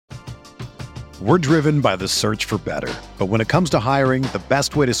We're driven by the search for better. But when it comes to hiring, the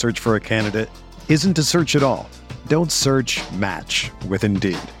best way to search for a candidate isn't to search at all. Don't search, match with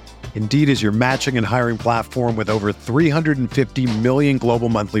Indeed. Indeed is your matching and hiring platform with over 350 million global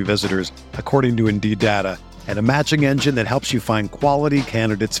monthly visitors, according to Indeed data, and a matching engine that helps you find quality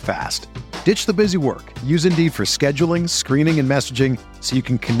candidates fast. Ditch the busy work. Use Indeed for scheduling, screening, and messaging so you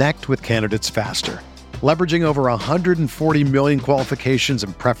can connect with candidates faster. Leveraging over 140 million qualifications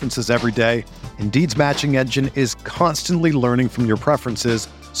and preferences every day, Indeed's matching engine is constantly learning from your preferences,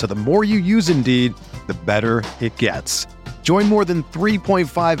 so the more you use Indeed, the better it gets. Join more than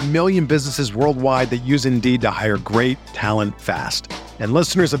 3.5 million businesses worldwide that use Indeed to hire great talent fast. And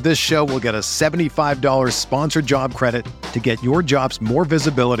listeners of this show will get a $75 sponsored job credit to get your jobs more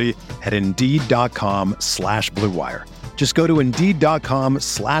visibility at Indeed.com/Blue Wire. Just go to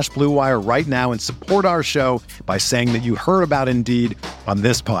Indeed.com/Blue Wire right now and support our show by saying that you heard about Indeed on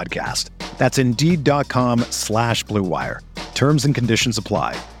this podcast. That's Indeed.com/Blue Wire. Terms and conditions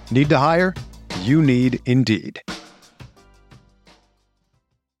apply. Need to hire? You need Indeed.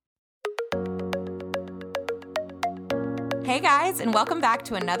 Hey guys, and welcome back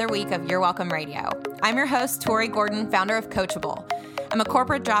to another week of You're Welcome Radio. I'm your host, Tori Gordon, founder of Coachable. I'm a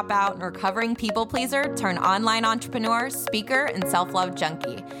corporate dropout and recovering people pleaser turned online entrepreneur, speaker, and self-love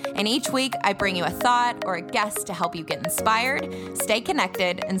junkie. And each week, I bring you a thought or a guest to help you get inspired, stay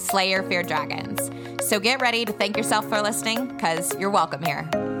connected, and slay your fear dragons. So get ready to thank yourself for listening, because you're welcome here.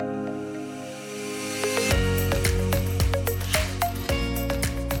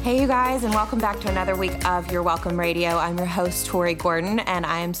 Hey, you guys, and welcome back to another week of Your Welcome Radio. I'm your host, Tori Gordon, and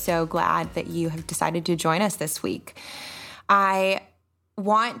I am so glad that you have decided to join us this week. I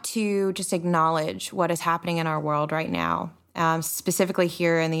want to just acknowledge what is happening in our world right now, specifically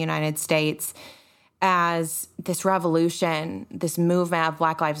here in the United States, as this revolution, this movement of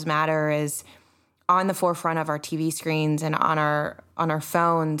Black Lives Matter is on the forefront of our TV screens and on our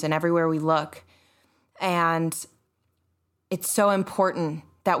phones and everywhere we look. And it's so important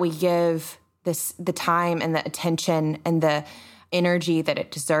that we give this the time and the attention and the energy that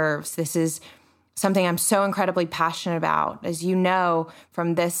it deserves. This is something I'm so incredibly passionate about. As you know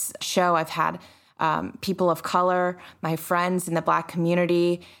from this show, I've had people of color, my friends in the Black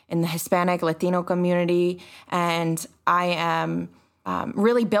community, in the Hispanic, Latino community, and I am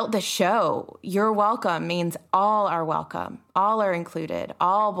really built this show. You're welcome means all are welcome, all are included,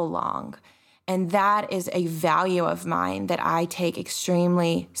 all belong. And that is a value of mine that I take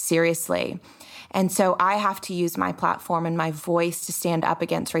extremely seriously. And so I have to use my platform and my voice to stand up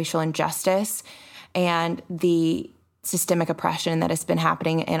against racial injustice and the systemic oppression that has been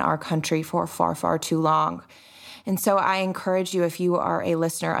happening in our country for far, far too long. And so I encourage you, if you are a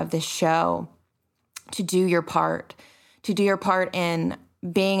listener of this show, to do your part in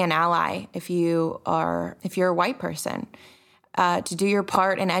being an ally if you're a white person. To do your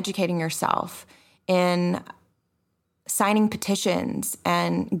part in educating yourself, in signing petitions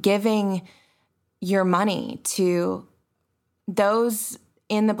and giving your money to those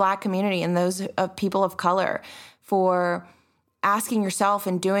in the Black community and those of people of color, for asking yourself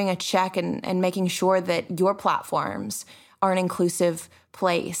and doing a check and making sure that your platforms are an inclusive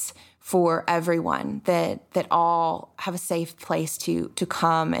place for everyone, that all have a safe place to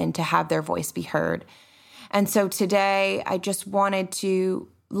come and to have their voice be heard. And so today, I just wanted to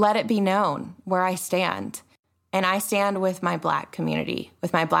let it be known where I stand. And I stand with my Black community,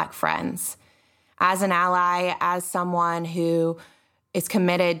 with my Black friends, as an ally, as someone who is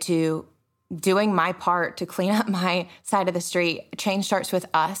committed to doing my part to clean up my side of the street. Change starts with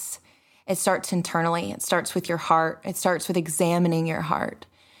us. It starts internally. It starts with your heart. It starts with examining your heart.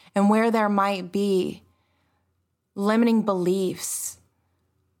 And where there might be limiting beliefs,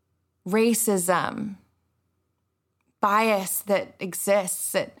 racism, bias that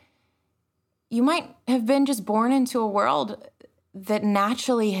exists, that you might have been just born into a world that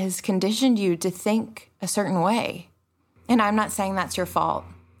naturally has conditioned you to think a certain way. And I'm not saying that's your fault,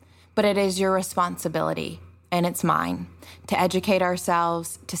 but it is your responsibility, and it's mine, to educate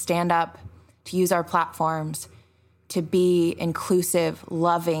ourselves, to stand up, to use our platforms, to be inclusive,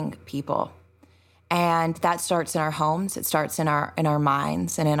 loving people. And that starts in our homes. It starts in our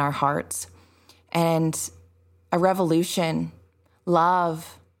minds and in our hearts. And a revolution,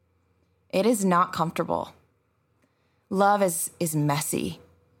 love, it is not comfortable. Love is messy.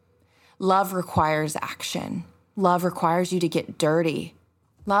 Love requires action. Love requires you to get dirty.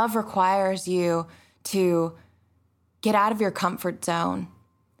 Love requires you to get out of your comfort zone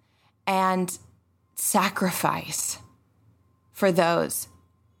and sacrifice for those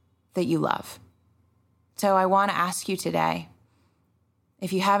that you love. So I want to ask you today,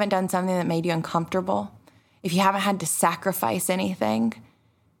 if you haven't done something that made you uncomfortable, if you haven't had to sacrifice anything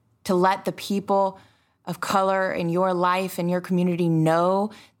to let the people of color in your life and your community know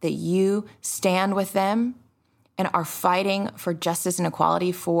that you stand with them and are fighting for justice and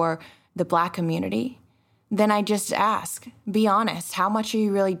equality for the Black community, then I just ask, be honest, how much are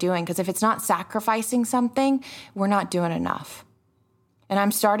you really doing? Because if it's not sacrificing something, we're not doing enough. And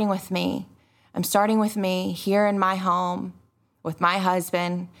I'm starting with me. I'm starting with me here in my home with my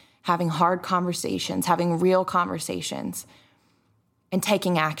husband, having hard conversations, having real conversations, and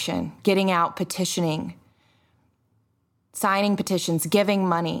taking action, getting out, petitioning, signing petitions, giving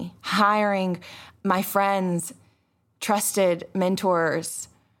money, hiring my friends, trusted mentors.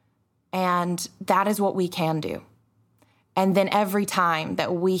 And that is what we can do. And then every time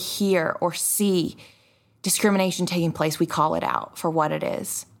that we hear or see discrimination taking place, we call it out for what it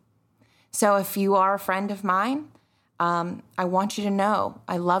is. So if you are a friend of mine, I want you to know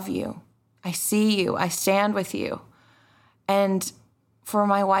I love you. I see you. I stand with you. And for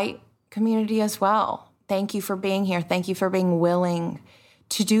my white community as well, thank you for being here. Thank you for being willing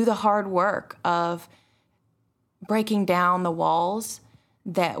to do the hard work of breaking down the walls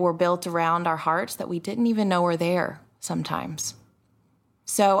that were built around our hearts that we didn't even know were there sometimes.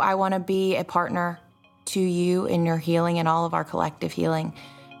 So I want to be a partner to you in your healing and all of our collective healing,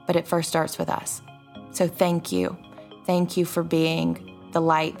 but it first starts with us. So thank you. Thank you for being the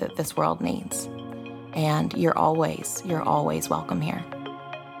light that this world needs. And you're always welcome here.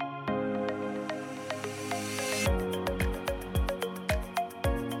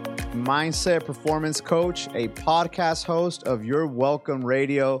 Mindset performance coach, a podcast host of Your Welcome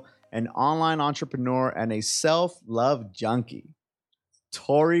Radio, an online entrepreneur, and a self-love junkie,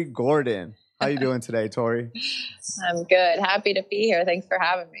 Tori Gordon. How you doing today, Tori? I'm good. Happy to be here. Thanks for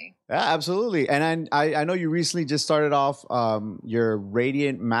having me. Yeah, absolutely. And I know you recently just started off your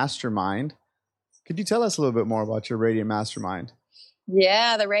Radiant Mastermind. Could you tell us a little bit more about your Radiant Mastermind?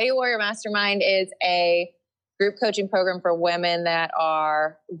 Yeah, the Radiant Warrior Mastermind is a group coaching program for women that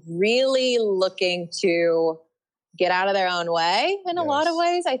are really looking to get out of their own way in a lot of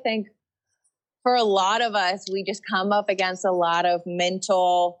ways. I think for a lot of us, we just come up against a lot of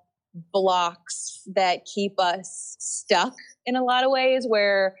mental blocks that keep us stuck in a lot of ways,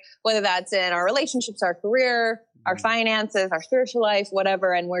 where whether that's in our relationships, our career, our finances, our spiritual life,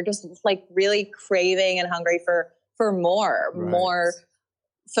 whatever. And we're just like really craving and hungry for more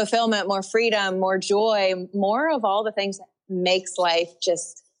fulfillment, more freedom, more joy, more of all the things that makes life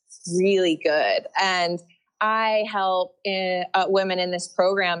just really good. And I help women in this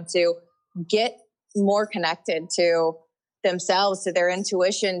program to get more connected to themselves, to their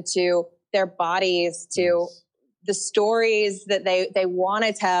intuition, to their bodies, to the stories that they want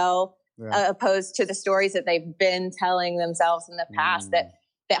to tell, opposed to the stories that they've been telling themselves in the past that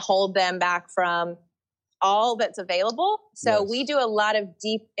hold them back from all that's available. So we do a lot of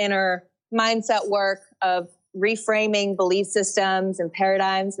deep inner mindset work of reframing belief systems and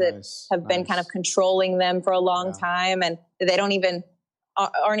paradigms that have been kind of controlling them for a long time and that they aren't even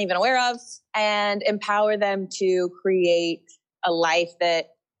aware of, and empower them to create a life that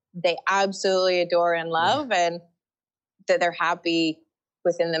they absolutely adore and love and that they're happy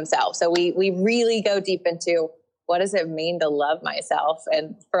within themselves. So we really go deep into what does it mean to love myself?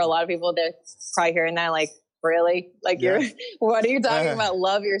 And for a lot of people, they're probably hearing that like, really? Like what are you talking about?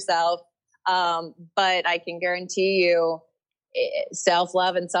 Love yourself. But I can guarantee you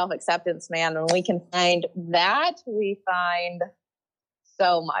self-love and self-acceptance, man, when we can find that, we find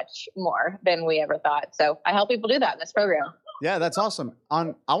so much more than we ever thought. So I help people do that in this program. Yeah, that's awesome. I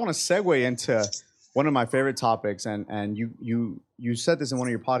want to segue into one of my favorite topics, and you said this in one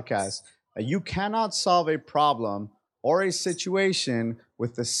of your podcasts. You cannot solve a problem or a situation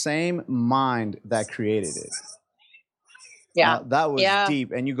with the same mind that created it. Yeah, that was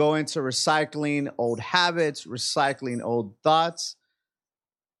deep. And you go into recycling old habits, recycling old thoughts.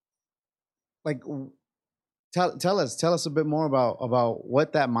 Like, tell us a bit more about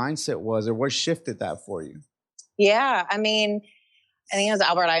what that mindset was, or what shifted that for you. Yeah, I mean, I think it was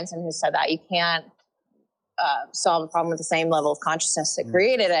Albert Einstein who said that you can't solve a problem with the same level of consciousness that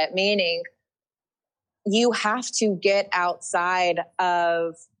created it, meaning you have to get outside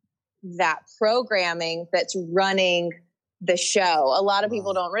of that programming that's running the show. A lot of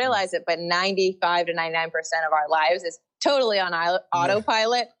people don't realize it, but 95 to 99% of our lives is totally on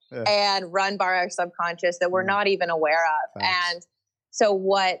autopilot and run by our subconscious that we're not even aware of. Thanks. And so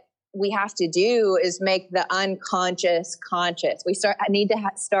what we have to do is make the unconscious conscious. I need to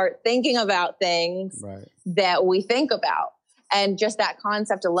start thinking about things that we think about. And just that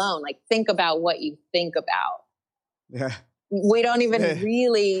concept alone, like think about what you think about. we don't even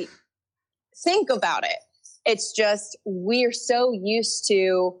really think about it. It's just, we're so used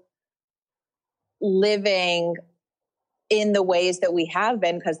to living in the ways that we have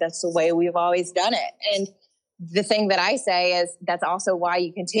been because that's the way we've always done it. And the thing that I say is that's also why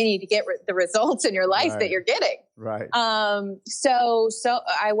you continue to get the results in your life that you're getting. Right. So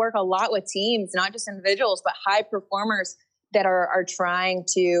I work a lot with teams, not just individuals, but high performers that are trying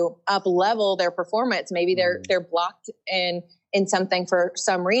to up level their performance. Maybe they're blocked in something for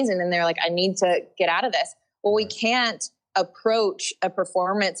some reason. And they're like, I need to get out of this. Well, we can't approach a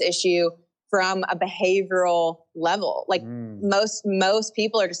performance issue from a behavioral level. Like most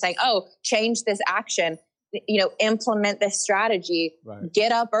people are just saying, oh, change this action, implement this strategy,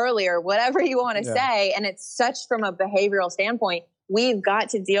 get up earlier, whatever you want to say. And it's such from a behavioral standpoint, we've got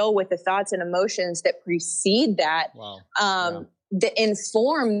to deal with the thoughts and emotions that precede that, that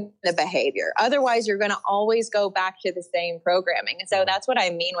inform the behavior. Otherwise, you're going to always go back to the same programming. And so that's what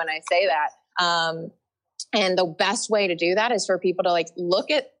I mean when I say that. And the best way to do that is for people to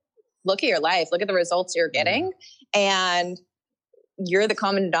look at your life, look at the results you're getting, and you're the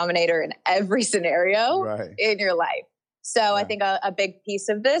common denominator in every scenario in your life. So I think a big piece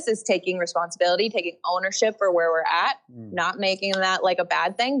of this is taking responsibility, taking ownership for where we're at, not making that like a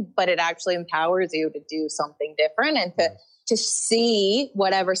bad thing, but it actually empowers you to do something different and to see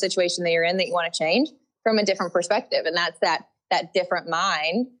whatever situation that you're in that you want to change from a different perspective. And that's that different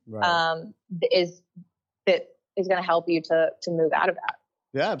mind is going to help you to move out of that.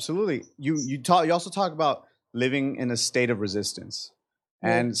 Yeah, absolutely. You also talk about living in a state of resistance.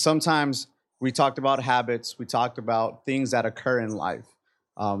 And sometimes we talked about habits. We talked about things that occur in life.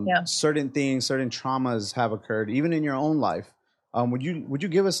 Certain things, certain traumas have occurred, even in your own life. Would you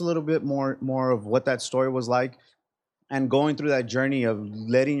give us a little bit more of what that story was like and going through that journey of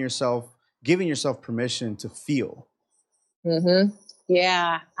giving yourself permission to feel? Mm-hmm.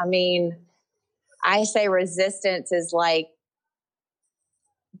 Yeah. I mean, I say resistance is like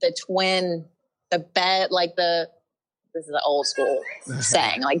this is the old school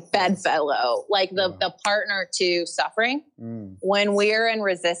saying, like bedfellow, like the partner to suffering. When we're in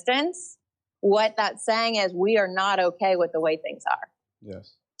resistance, what that's saying is we are not okay with the way things are.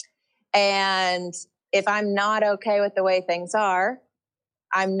 Yes. And if I'm not okay with the way things are,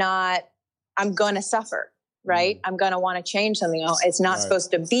 I'm going to suffer, right? I'm going to want to change something. Oh, it's not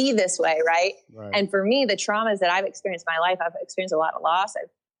supposed to be this way, right? And for me, the traumas that I've experienced in my life, I've experienced a lot of loss.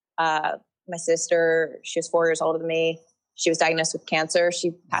 My sister, she was 4 years older than me. She was diagnosed with cancer.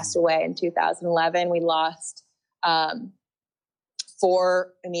 She passed away in 2011. We lost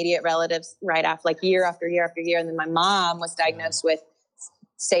 4 immediate relatives right after, year after year after year. And then my mom was diagnosed with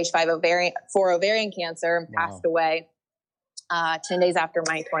stage 4 ovarian cancer and passed away 10 days after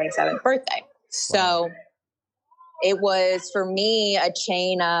my 27th birthday. So it was, for me, a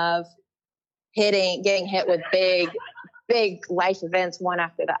chain of getting hit with big life events, one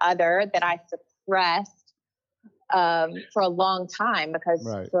after the other, that I suppressed for a long time because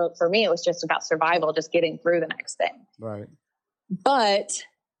for me, it was just about survival, just getting through the next thing. Right. But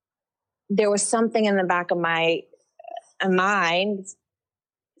there was something in the back of my mind.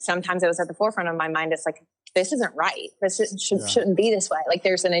 Sometimes it was at the forefront of my mind. It's like, this isn't right. This shouldn't be this way. Like,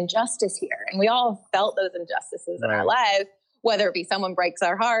 there's an injustice here. And we all felt those injustices in our lives, whether it be someone breaks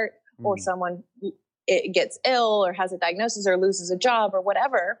our heart or someone gets ill or has a diagnosis or loses a job or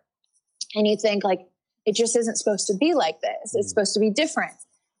whatever. And you think, it just isn't supposed to be like this. It's supposed to be different.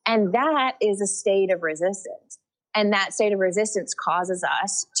 And that is a state of resistance. And that state of resistance causes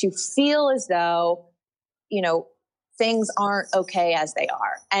us to feel as though, things aren't okay as they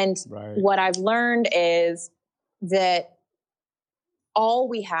are. And what I've learned is that all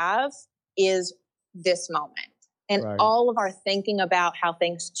we have is this moment. And all of our thinking about how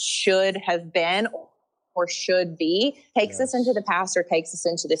things should have been or should be takes us into the past or takes us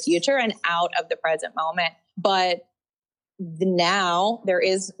into the future and out of the present moment. But now there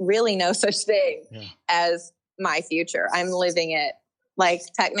is really no such thing as my future. I'm living it.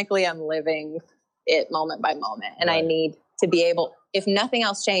 Technically I'm living it moment by moment. And I need to be able, if nothing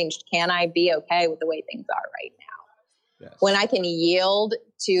else changed, can I be okay with the way things are right now? Yes. When I can yield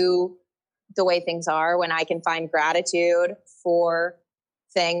to the way things are, when I can find gratitude for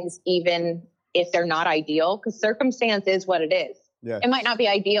things, even if they're not ideal, because circumstance is what it is. Yes. It might not be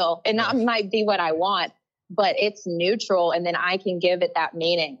ideal. It might be what I want, but it's neutral. And then I can give it that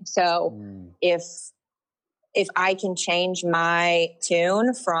meaning. So if I can change my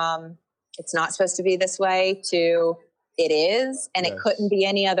tune from it's not supposed to be this way to it is, and it couldn't be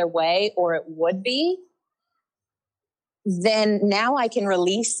any other way, or it would be, then now I can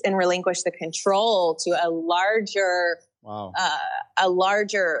release and relinquish the control to a larger a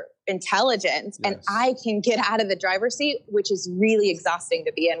larger intelligence, and I can get out of the driver's seat, which is really exhausting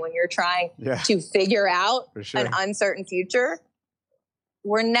to be in when you're trying to figure out an uncertain future.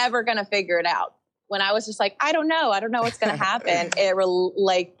 We're never going to figure it out. When I was just like, I don't know what's going to happen. It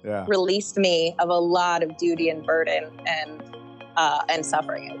released me of a lot of duty and burden and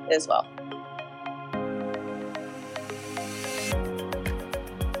suffering as well.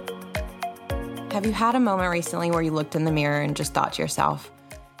 Have you had a moment recently where you looked in the mirror and just thought to yourself,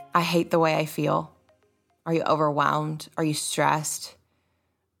 I hate the way I feel? Are you overwhelmed? Are you stressed?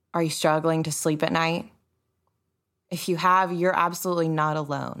 Are you struggling to sleep at night? If you have, you're absolutely not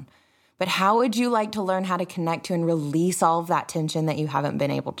alone. But how would you like to learn how to connect to and release all of that tension that you haven't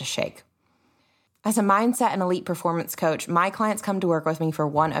been able to shake? As a mindset and elite performance coach, my clients come to work with me for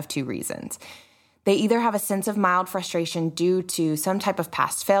one of two reasons. They either have a sense of mild frustration due to some type of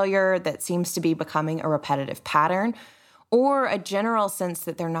past failure that seems to be becoming a repetitive pattern, or a general sense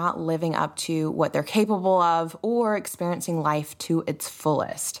that they're not living up to what they're capable of or experiencing life to its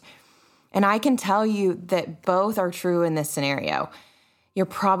fullest. And I can tell you that both are true in this scenario. You're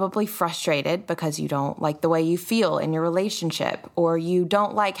probably frustrated because you don't like the way you feel in your relationship, or you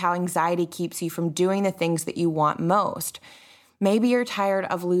don't like how anxiety keeps you from doing the things that you want most. Maybe you're tired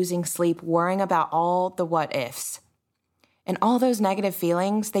of losing sleep, worrying about all the what ifs. And all those negative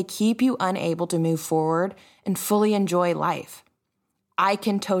feelings, they keep you unable to move forward and fully enjoy life. I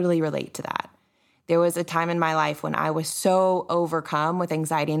can totally relate to that. There was a time in my life when I was so overcome with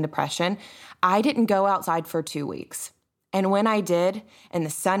anxiety and depression, I didn't go outside for 2 weeks. And when I did, and the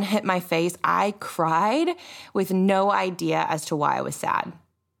sun hit my face, I cried with no idea as to why I was sad.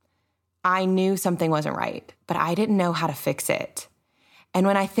 I knew something wasn't right, but I didn't know how to fix it. And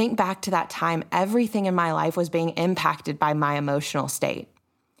when I think back to that time, everything in my life was being impacted by my emotional state.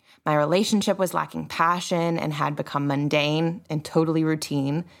 My relationship was lacking passion and had become mundane and totally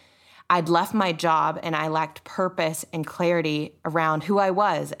routine. I'd left my job and I lacked purpose and clarity around who I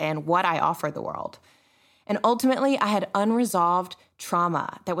was and what I offered the world. And ultimately, I had unresolved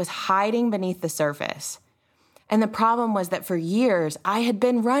trauma that was hiding beneath the surface. And the problem was that for years, I had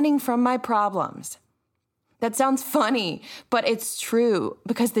been running from my problems. That sounds funny, but it's true,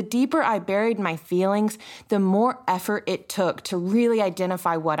 because the deeper I buried my feelings, the more effort it took to really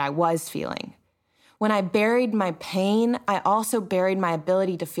identify what I was feeling. When I buried my pain, I also buried my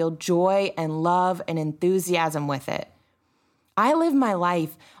ability to feel joy and love and enthusiasm with it. I lived my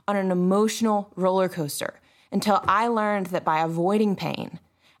life on an emotional roller coaster until I learned that by avoiding pain,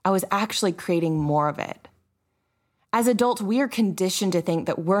 I was actually creating more of it. As adults, we are conditioned to think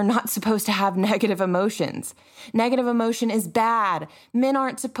that we're not supposed to have negative emotions. Negative emotion is bad. Men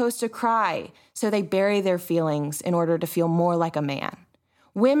aren't supposed to cry, so they bury their feelings in order to feel more like a man.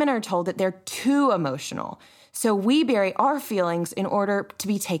 Women are told that they're too emotional, so we bury our feelings in order to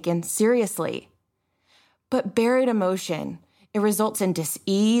be taken seriously. But buried emotion, it results in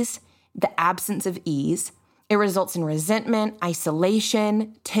dis-ease, the absence of ease. It results in resentment,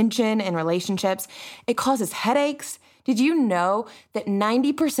 isolation, tension in relationships. It causes headaches. Did you know that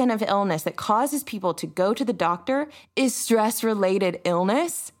 90% of illness that causes people to go to the doctor is stress-related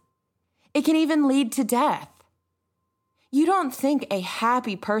illness? It can even lead to death. You don't think a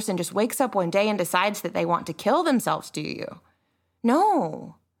happy person just wakes up one day and decides that they want to kill themselves, do you?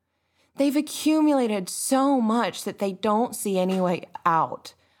 No. They've accumulated so much that they don't see any way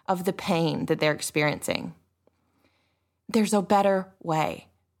out of the pain that they're experiencing. There's a better way.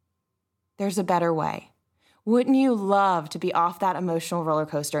 There's a better way. Wouldn't you love to be off that emotional roller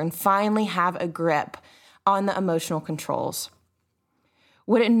coaster and finally have a grip on the emotional controls?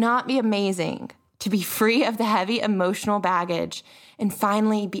 Would it not be amazing to be free of the heavy emotional baggage and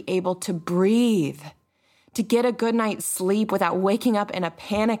finally be able to breathe, to get a good night's sleep without waking up in a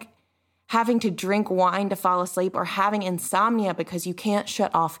panic, having to drink wine to fall asleep, or having insomnia because you can't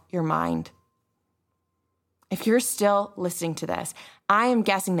shut off your mind? If you're still listening to this, I am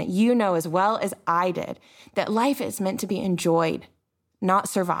guessing that you know as well as I did that life is meant to be enjoyed, not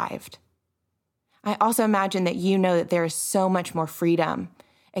survived. I also imagine that you know that there is so much more freedom,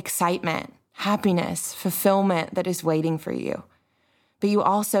 excitement, happiness, fulfillment that is waiting for you. But you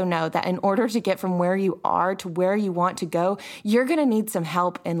also know that in order to get from where you are to where you want to go, you're going to need some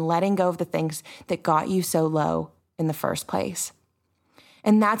help in letting go of the things that got you so low in the first place.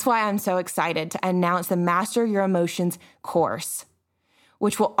 And that's why I'm so excited to announce the Master Your Emotions course,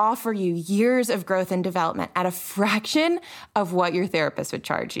 which will offer you years of growth and development at a fraction of what your therapist would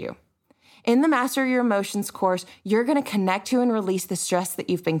charge you. In the Master Your Emotions course, you're going to connect to and release the stress that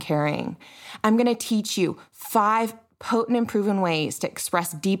you've been carrying. I'm going to teach you 5 potent and proven ways to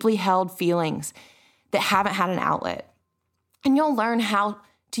express deeply held feelings that haven't had an outlet. And you'll learn how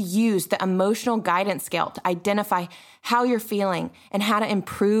to use the emotional guidance scale to identify how you're feeling and how to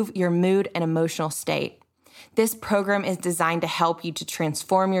improve your mood and emotional state. This program is designed to help you to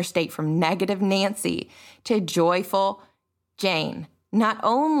transform your state from negative Nancy to joyful Jane. Not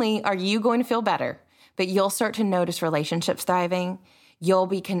only are you going to feel better, but you'll start to notice relationships thriving. You'll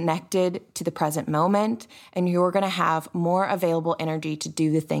be connected to the present moment, and you're going to have more available energy to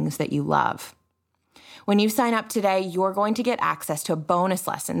do the things that you love. When you sign up today, you're going to get access to a bonus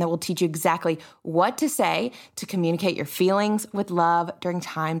lesson that will teach you exactly what to say to communicate your feelings with love during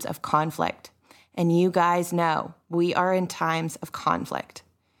times of conflict. And you guys know we are in times of conflict.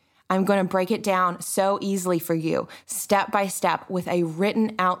 I'm going to break it down so easily for you, step by step, with a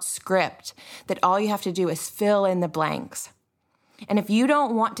written out script that all you have to do is fill in the blanks. And if you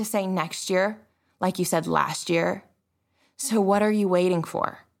don't want to say next year, like you said last year, so what are you waiting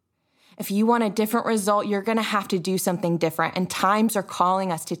for? If you want a different result, you're going to have to do something different. And times are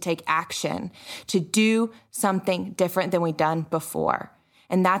calling us to take action, to do something different than we've done before.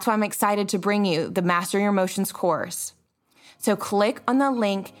 And that's why I'm excited to bring you the Master Your Emotions course. So click on the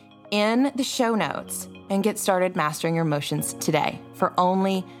link in the show notes and get started mastering your emotions today for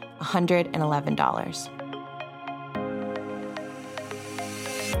only $111.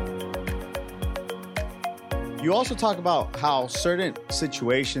 You also talk about how certain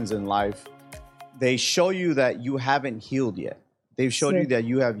situations in life, they show you that you haven't healed yet. They've showed you that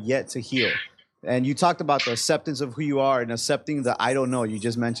you have yet to heal. And you talked about the acceptance of who you are and accepting the I don't know. You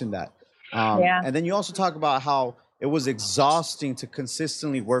just mentioned that. And then you also talk about how it was exhausting to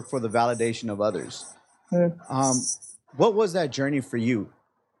consistently work for the validation of others. What was that journey for you?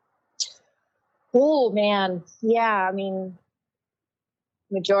 Oh, man. Yeah, I mean,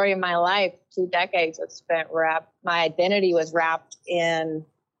 majority of my life, 2 decades, was spent my identity was wrapped in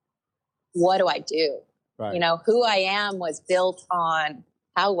what do I do? Right. You know, who I am was built on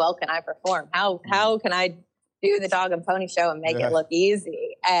how well can I perform? How can I do the dog and pony show and make it look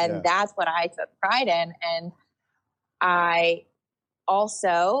easy? And that's what I took pride in. And I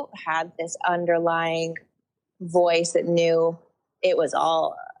also had this underlying voice that knew it was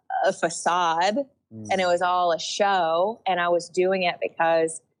all a facade and it was all a show. And I was doing it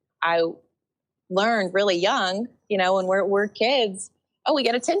because I learned really young, you know, when we're kids, we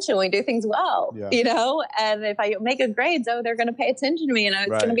get attention when we do things well, you know, and if I make good grades, they're going to pay attention to me and it's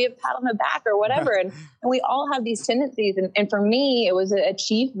going to be a pat on the back or whatever. and we all have these tendencies. And for me, it was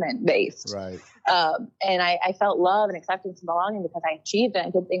achievement based. Right. And I felt love and acceptance and belonging because I achieved and I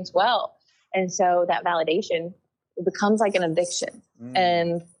did things well. And so that validation, it becomes like an addiction.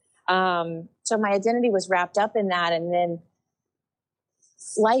 And so my identity was wrapped up in that. And then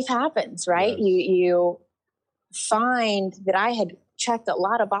life happens, right? You find that I had checked a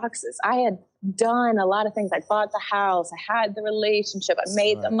lot of boxes. I had done a lot of things. I bought the house. I had the relationship. I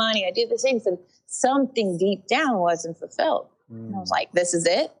made the money. I did the things. And something deep down wasn't fulfilled. And I was like, this is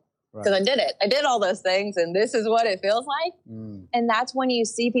it. Because I did it. I did all those things. And this is what it feels like. And that's when you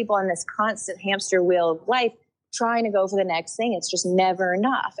see people on this constant hamster wheel of life trying to go for the next thing. It's just never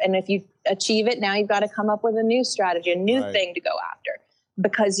enough. And if you achieve it, now you've got to come up with a new strategy, a new thing to go after,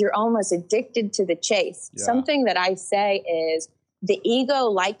 because you're almost addicted to the chase. Something that I say is the ego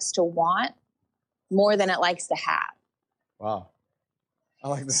likes to want more than it likes to have. Wow. I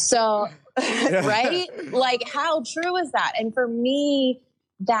like that. So, right? Like, how true is that? And for me,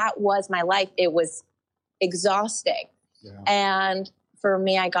 that was my life. It was exhausting. And for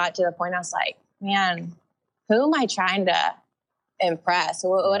me, I got to the point I was like, man, who am I trying to impress?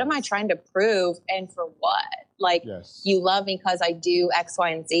 What am I trying to prove? And for what? Like, you love me because I do X, Y,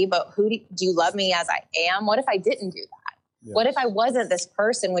 and Z, but do you love me as I am? What if I didn't do that? What if I wasn't this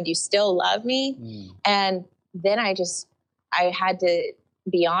person? Would you still love me? And then I had to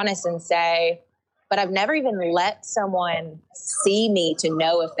be honest and say, but I've never even let someone see me to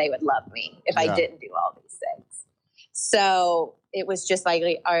know if they would love me if I didn't do all these things. So it was just like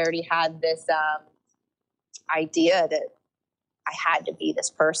I already had this idea that I had to be this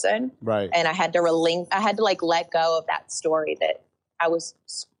person. Right. And I had to like let go of that story that I was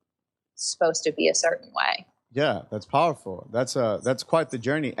supposed to be a certain way. Yeah, that's powerful. That's quite the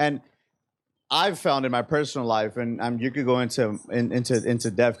journey. And I've found in my personal life, and you could go into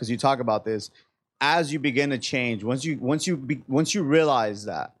depth because you talk about this, as you begin to change, once you realize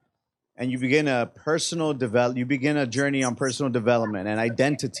that, and you begin you begin a journey on personal development and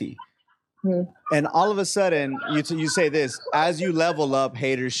identity. And all of a sudden, you say this: as you level up,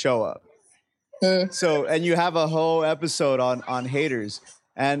 haters show up. So, and you have a whole episode on haters,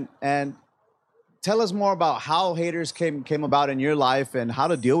 and tell us more about how haters came about in your life and how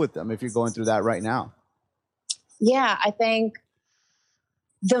to deal with them if you're going through that right now. Yeah, I think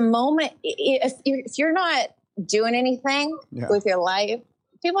the moment, if you're not doing anything with your life,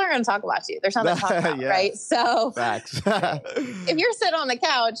 people aren't going to talk about you. There's nothing to talk about, right? So facts. If you're sitting on the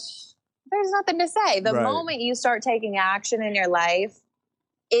couch, there's nothing to say. The moment you start taking action in your life,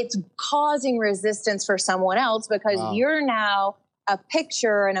 it's causing resistance for someone else because you're now a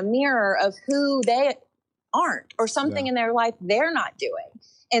picture and a mirror of who they aren't or something in their life they're not doing.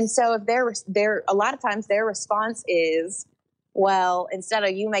 And so if they're a lot of times their response is, well, instead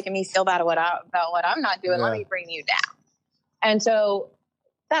of you making me feel bad about what I'm not doing, let me bring you down. And so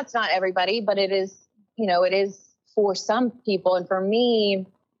that's not everybody, but it is, it is for some people. And for me,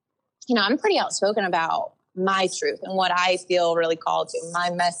 I'm pretty outspoken about my truth and what I feel really called to, my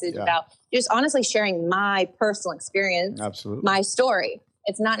message about just honestly sharing my personal experience, my story.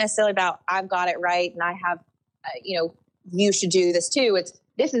 It's not necessarily about I've got it right and I have, you should do this too. It's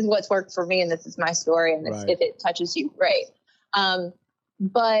this is what's worked for me and this is my story. And if it touches you, great.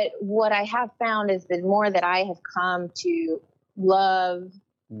 But what I have found is the more that I have come to love,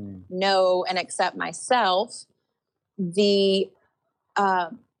 know, and accept myself, the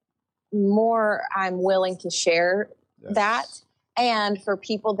more I'm willing to share that. And for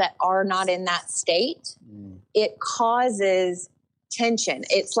people that are not in that state, it causes tension.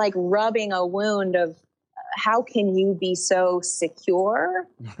 It's like rubbing a wound of how can you be so secure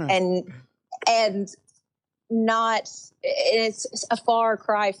and not, it's a far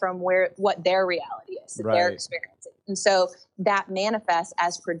cry from what their reality is that they're experiencing. And so that manifests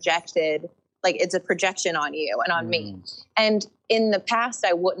as projected, like it's a projection on you and on me. And in the past,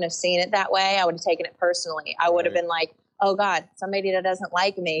 I wouldn't have seen it that way. I would have taken it personally. I would have been like, oh God, somebody that doesn't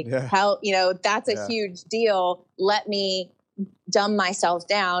like me, how, that's a huge deal. Let me dumb myself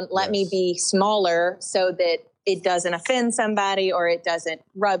down. Let me be smaller so that it doesn't offend somebody or it doesn't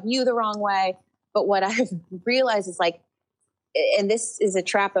rub you the wrong way. But what I've realized is like, and this is a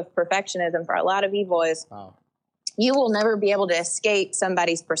trap of perfectionism for a lot of people, is you will never be able to escape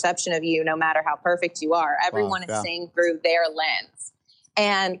somebody's perception of you, no matter how perfect you are. Everyone is seeing through their lens.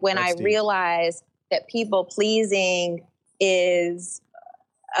 And when I realized that people pleasing is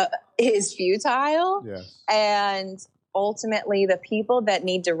futile, and ultimately the people that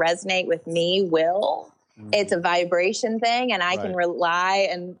need to resonate with me will. It's a vibration thing, and I can rely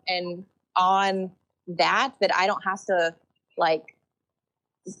and on that I don't have to like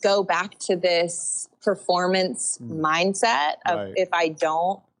go back to this performance mindset of if I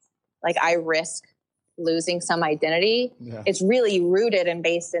don't, like, I risk losing some identity. It's really rooted and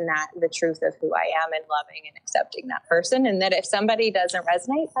based in that, the truth of who I am and loving and accepting that person. And that if somebody doesn't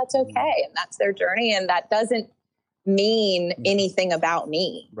resonate, that's okay. And that's their journey. And that doesn't mean anything about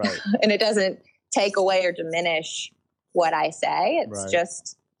me. And it doesn't take away or diminish what I say. It's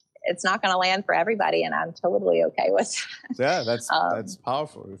just, it's not going to land for everybody. And I'm totally okay with that. Yeah, that's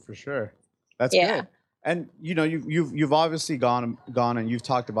powerful for sure. That's good. And you've obviously gone and you've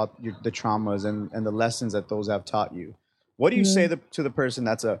talked about the traumas and the lessons that those have taught you. What do you say to the person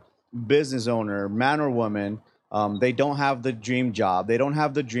that's a business owner, man or woman? They don't have the dream job, they don't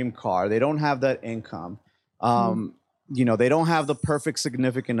have the dream car, they don't have that income. They don't have the perfect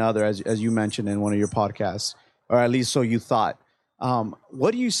significant other, as you mentioned in one of your podcasts, or at least so you thought.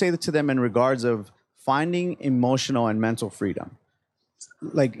 What do you say to them in regards of finding emotional and mental freedom?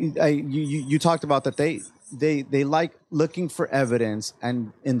 Like you talked about that they like looking for evidence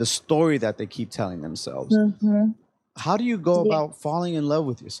and in the story that they keep telling themselves. How do you go about falling in love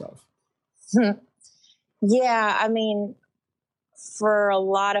with yourself? Yeah, I mean, for a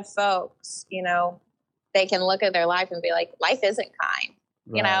lot of folks, they can look at their life and be like, life isn't kind.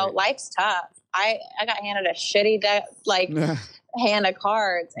 Life's tough. I got handed a shitty hand of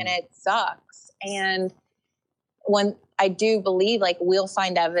cards and it sucks. And when I do believe, like, we'll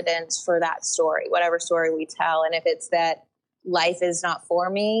find evidence for that story, whatever story we tell. And if it's that life is not for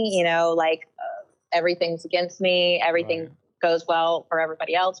me, everything's against me, everything goes well for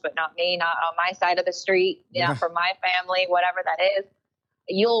everybody else, but not me, not on my side of the street, not for my family, whatever that is,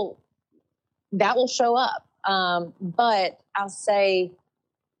 that will show up. But I'll say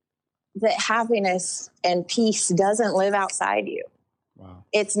that happiness and peace doesn't live outside you. Wow.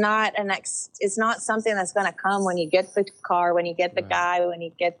 It's not it's not something that's going to come when you get the car, when you get the guy, when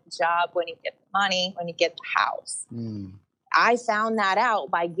you get the job, when you get the money, when you get the house. I found that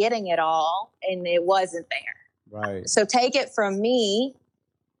out by getting it all, and it wasn't there. So take it from me,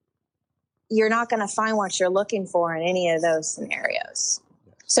 you're not going to find what you're looking for in any of those scenarios.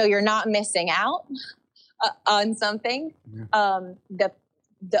 So you're not missing out on something.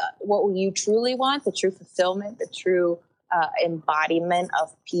 The what you truly want, the true fulfillment, the true embodiment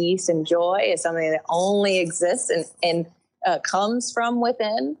of peace and joy is something that only exists and comes from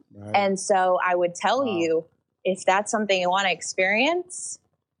within. Right. And so I would tell you, if that's something you want to experience,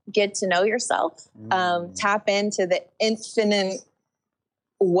 get to know yourself, tap into the infinite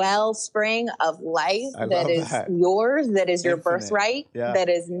wellspring of life that is yours, that is your birthright, that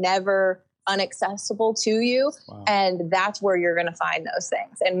is never inaccessible to you. Wow. And that's where you're going to find those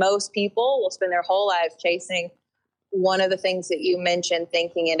things. And most people will spend their whole life chasing one of the things that you mentioned,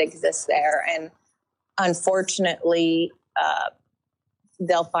 thinking it exists there. And unfortunately,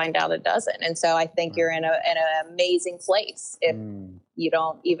 they'll find out it doesn't. And so I think you're in an amazing place if you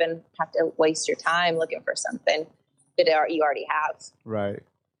don't even have to waste your time looking for something that you already have. Right.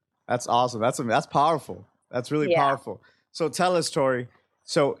 That's awesome. That's powerful. That's really powerful. So tell us, Tori.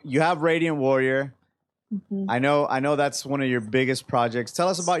 So you have Radiant Warrior. Mm-hmm. I know that's one of your biggest projects. Tell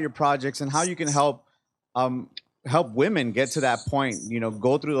us about your projects and how you can help women get to that point. You know,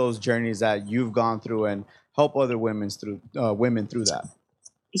 go through those journeys that you've gone through and help other women through that.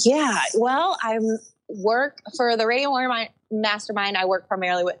 Yeah. Well, I work for the Radiant Warrior Mastermind. I work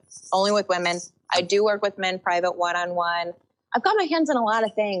primarily only with women. I do work with men, private, one-on-one. I've got my hands in a lot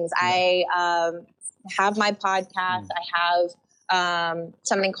of things. I have my podcast. I have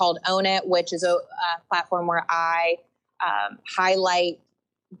something called Own It, which is a platform where I highlight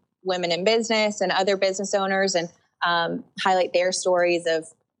women in business and other business owners and highlight their stories of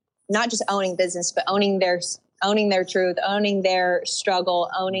not just owning business, but owning their truth, owning their struggle,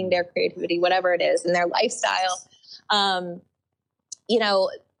 owning their creativity, whatever it is, and their lifestyle. I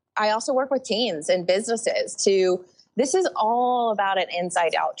also work with teams and businesses this is all about an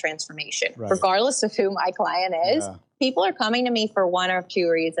inside out transformation, regardless of who my client is. Yeah. People are coming to me for one or two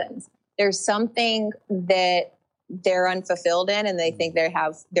reasons. There's something that they're unfulfilled in and they think they're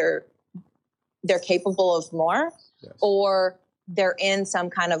capable of more, or they're in some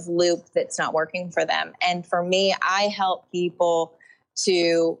kind of loop that's not working for them. And for me, I help people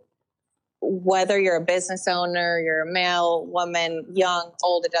to, whether you're a business owner, you're a male, woman, young,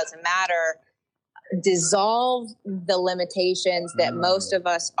 old, it doesn't matter, dissolve the limitations that most of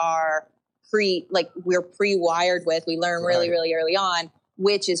us are we're pre-wired with. We learn really, really early on,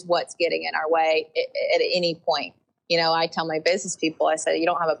 which is what's getting in our way at any point. You know, I tell my business people, I say, you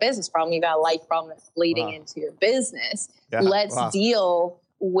don't have a business problem. You got a life problem that's bleeding into your business. Yeah. Let's deal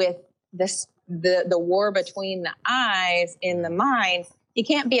with the war between the eyes in the mind. You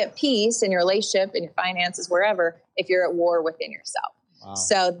can't be at peace in your relationship, in your finances, wherever, if you're at war within yourself. Wow.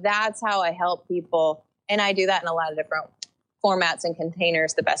 So that's how I help people. And I do that in a lot of different formats and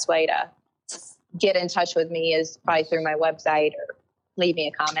containers. The best way to get in touch with me is probably through my website or leave me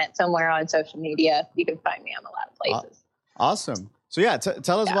a comment somewhere on social media. You can find me on a lot of places. Awesome. So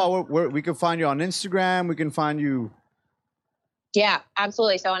tell us about where we can find you on Instagram. We can find you. Yeah,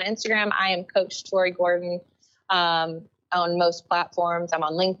 absolutely. So on Instagram, I am Coach Tori Gordon. On most platforms, I'm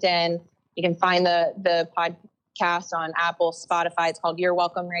on LinkedIn. You can find the podcast on Apple, Spotify. It's called Your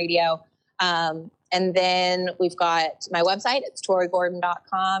Welcome Radio. And then we've got my website. It's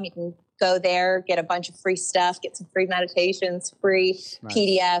torigordon.com. You can go there, get a bunch of free stuff, get some free meditations, free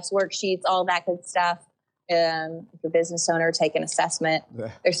PDFs, worksheets, all that good stuff. If you're a business owner, take an assessment.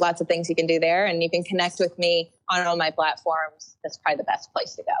 There's lots of things you can do there, and you can connect with me on all my platforms. That's probably the best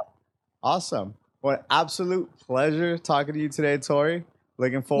place to go. Awesome. Well, an absolute pleasure talking to you today, Tori.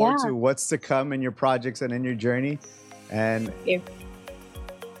 Looking forward to what's to come in your projects and in your journey. And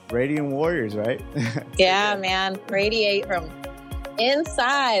Radiant Warriors, right? Yeah, man. Radiate from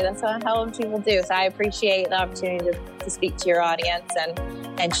inside. That's what helping people do. So I appreciate the opportunity to speak to your audience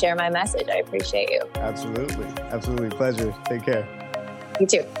and share my message. I appreciate you. Absolutely. Absolutely. Pleasure. Take care. You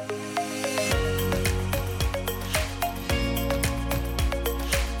too.